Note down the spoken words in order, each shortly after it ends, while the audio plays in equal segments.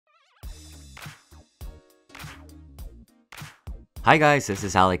Hi guys, this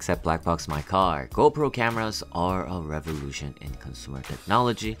is Alex at BlackboxMyCar. GoPro cameras are a revolution in consumer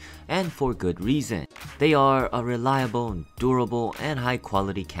technology, and for good reason. They are a reliable, durable, and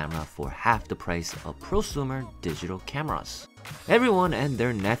high-quality camera for half the price of prosumer digital cameras. Everyone and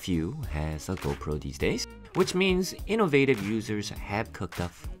their nephew has a GoPro these days, which means innovative users have cooked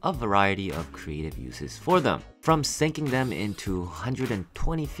up a variety of creative uses for them. From sinking them into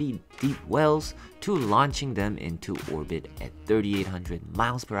 120 feet deep wells to launching them into orbit at 3,800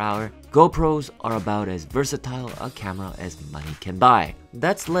 miles per hour, GoPros are about as versatile a camera as money can buy.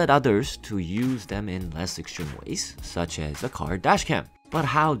 That's led others to use them in less extreme ways, such as a car dashcam. But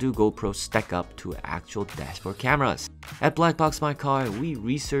how do GoPros stack up to actual dashboard cameras? At BlackboxMyCar, we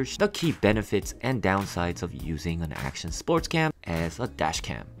researched the key benefits and downsides of using an action sports cam as a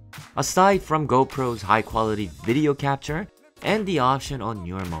dashcam. Aside from GoPro's high-quality video capture and the option on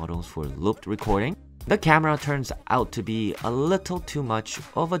newer models for looped recording, the camera turns out to be a little too much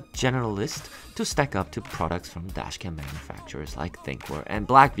of a generalist to stack up to products from dashcam manufacturers like Thinkware and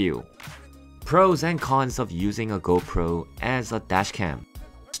Blackview. Pros and cons of using a GoPro as a dashcam.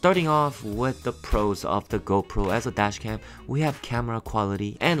 Starting off with the pros of the GoPro as a dashcam, we have camera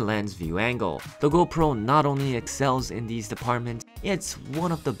quality and lens view angle. The GoPro not only excels in these departments, it's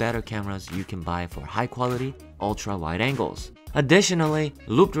one of the better cameras you can buy for high quality, ultra wide angles. Additionally,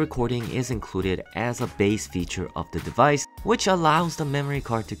 looped recording is included as a base feature of the device, which allows the memory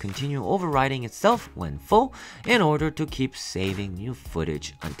card to continue overriding itself when full in order to keep saving new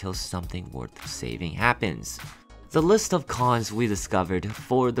footage until something worth saving happens. The list of cons we discovered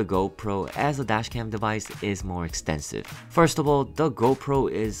for the GoPro as a dashcam device is more extensive. First of all, the GoPro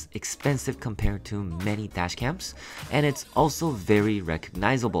is expensive compared to many dashcams, and it's also very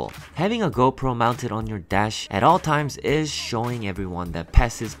recognizable. Having a GoPro mounted on your dash at all times is showing everyone that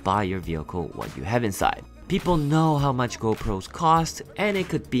passes by your vehicle what you have inside. People know how much GoPros cost, and it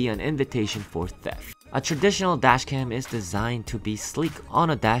could be an invitation for theft. A traditional dashcam is designed to be sleek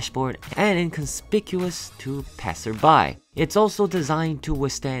on a dashboard and inconspicuous to passerby. It's also designed to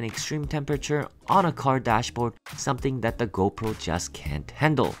withstand extreme temperature on a car dashboard, something that the GoPro just can't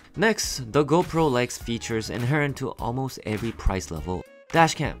handle. Next, the GoPro lacks features inherent to almost every price level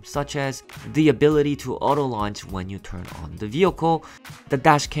dashcam, such as the ability to auto-launch when you turn on the vehicle. The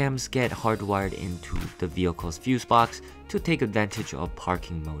dashcams get hardwired into the vehicle's fuse box to take advantage of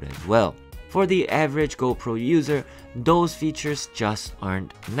parking mode as well. For the average GoPro user, those features just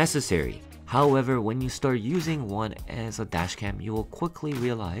aren't necessary. However, when you start using one as a dashcam, you will quickly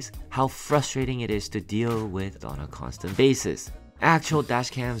realize how frustrating it is to deal with on a constant basis. Actual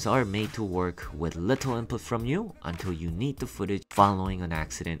dashcams are made to work with little input from you until you need the footage following an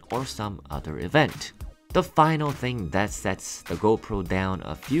accident or some other event. The final thing that sets the GoPro down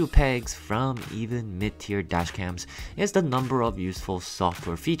a few pegs from even mid-tier dashcams is the number of useful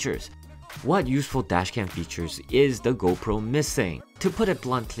software features. What useful dashcam features is the GoPro missing? To put it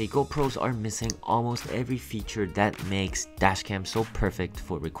bluntly, GoPros are missing almost every feature that makes dashcam so perfect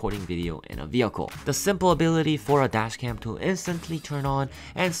for recording video in a vehicle. The simple ability for a dashcam to instantly turn on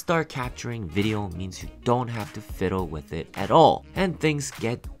and start capturing video means you don't have to fiddle with it at all, and things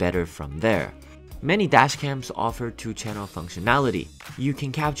get better from there. Many dashcams offer two-channel functionality. You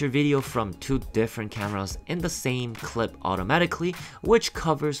can capture video from two different cameras in the same clip automatically, which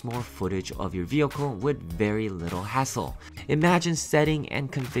covers more footage of your vehicle with very little hassle. Imagine setting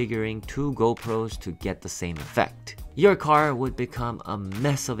and configuring two GoPros to get the same effect. Your car would become a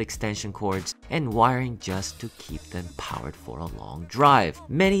mess of extension cords and wiring just to keep them powered for a long drive.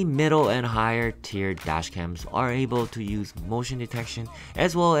 Many middle and higher tier dashcams are able to use motion detection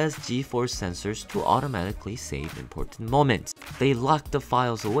as well as G-force sensors to automatically save important moments. They lock the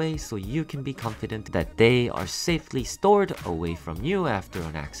files away so you can be confident that they are safely stored away from you after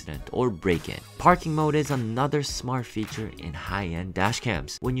an accident or break-in. Parking mode is another smart feature in high-end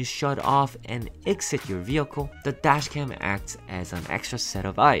dashcams. When you shut off and exit your vehicle, the dashcam acts as an extra set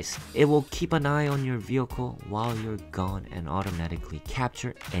of eyes. It will keep an eye on your vehicle while you're gone and automatically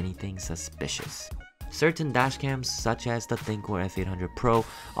capture anything suspicious. Certain dashcams, such as the Thinkware F800 Pro,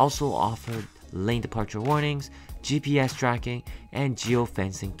 also offer lane departure warnings, GPS tracking, and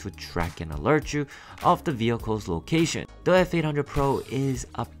geofencing to track and alert you of the vehicle's location. The F800 Pro is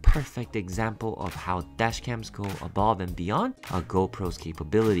a perfect example of how dashcams go above and beyond a GoPro's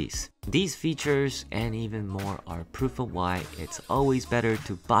capabilities. These features and even more are proof of why it's always better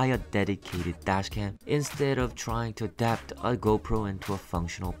to buy a dedicated dashcam instead of trying to adapt a GoPro into a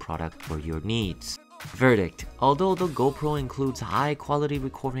functional product for your needs. Verdict: although the GoPro includes high quality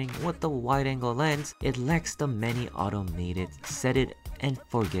recording with the wide angle lens, it lacks the many automated set it and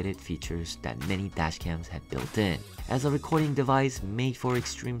forget it features that many dashcams have built in. As a recording device made for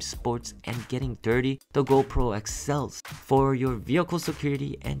extreme sports and getting dirty, the GoPro excels. For your vehicle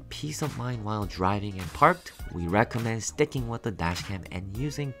security and peace of mind while driving and parked, we recommend sticking with the dashcam and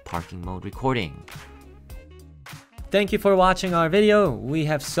using parking mode recording. Thank you for watching our video. We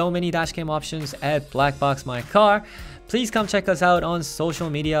have so many dashcam options at BlackboxMyCar. Please come check us out on social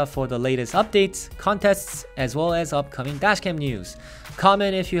media for the latest updates, contests, as well as upcoming dashcam news.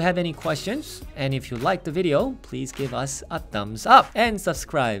 Comment if you have any questions, and if you liked the video, please give us a thumbs up and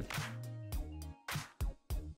subscribe.